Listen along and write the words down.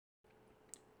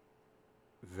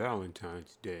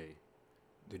Valentine's Day,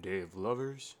 the day of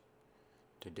lovers,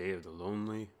 the day of the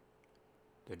lonely,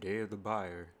 the day of the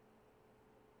buyer,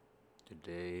 the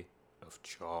day of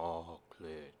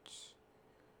chocolates.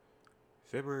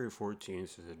 February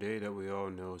 14th is a day that we all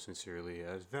know sincerely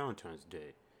as Valentine's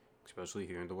Day, especially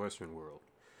here in the Western world,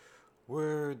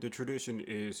 where the tradition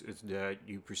is that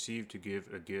you perceive to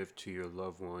give a gift to your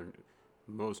loved one,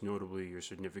 most notably your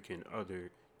significant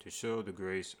other, to show the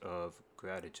grace of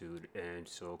gratitude and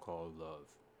so-called love.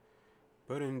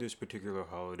 But in this particular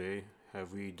holiday,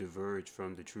 have we diverged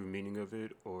from the true meaning of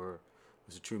it, or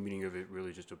was the true meaning of it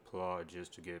really just a plot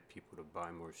just to get people to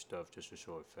buy more stuff just to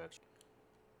show affection?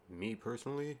 Me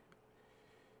personally,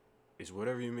 it's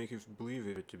whatever you make it believe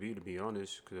it to be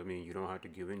honest, because I mean, you don't have to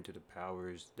give in to the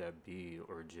powers that be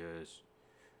or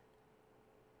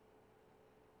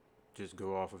just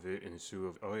go off of it and sue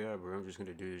of, oh yeah, bro, I'm just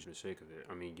gonna do this for the sake of it.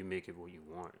 I mean, you make it what you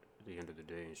want at the end of the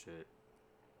day and shit.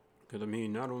 Because I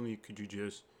mean, not only could you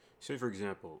just say, for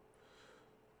example,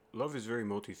 love is very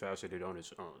multifaceted on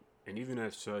its own. And even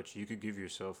as such, you could give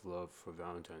yourself love for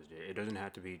Valentine's Day. It doesn't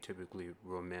have to be typically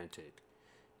romantic,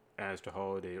 as the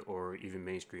holiday or even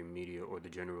mainstream media or the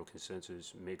general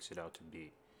consensus makes it out to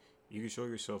be. You can show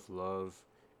yourself love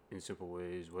in simple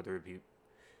ways, whether it be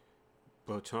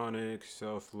platonic,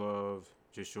 self love,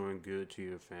 just showing good to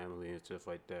your family and stuff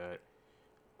like that,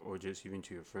 or just even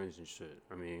to your friends and shit.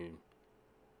 I mean,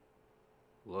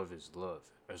 love is love.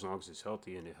 As long as it's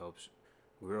healthy and it helps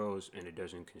grows and it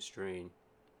doesn't constrain,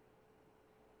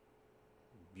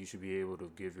 you should be able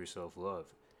to give yourself love.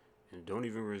 And don't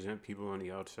even resent people on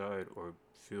the outside or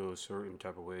feel a certain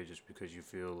type of way just because you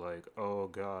feel like, oh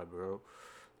God, bro,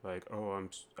 like, oh,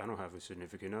 I don't have a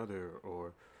significant other,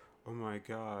 or oh my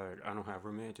God, I don't have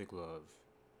romantic love.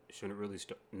 It shouldn't really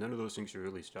stop. None of those things should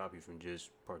really stop you from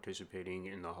just participating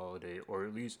in the holiday, or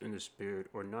at least in the spirit,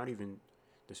 or not even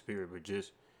the spirit, but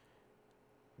just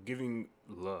giving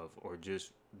love or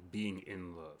just being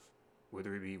in love,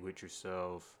 whether it be with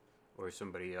yourself or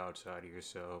somebody outside of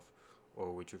yourself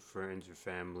or with your friends or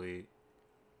family.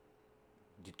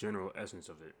 The general essence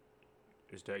of it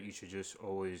is that you should just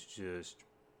always just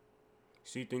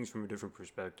see things from a different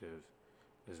perspective,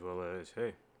 as well as,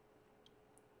 hey,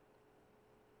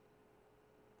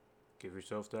 give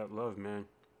yourself that love, man.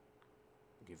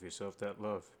 Give yourself that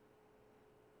love.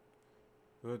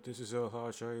 But this is El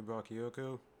Hashari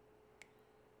Bakayoko,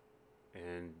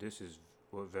 and this is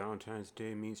what Valentine's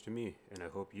Day means to me, and I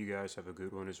hope you guys have a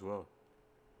good one as well.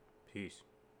 Peace.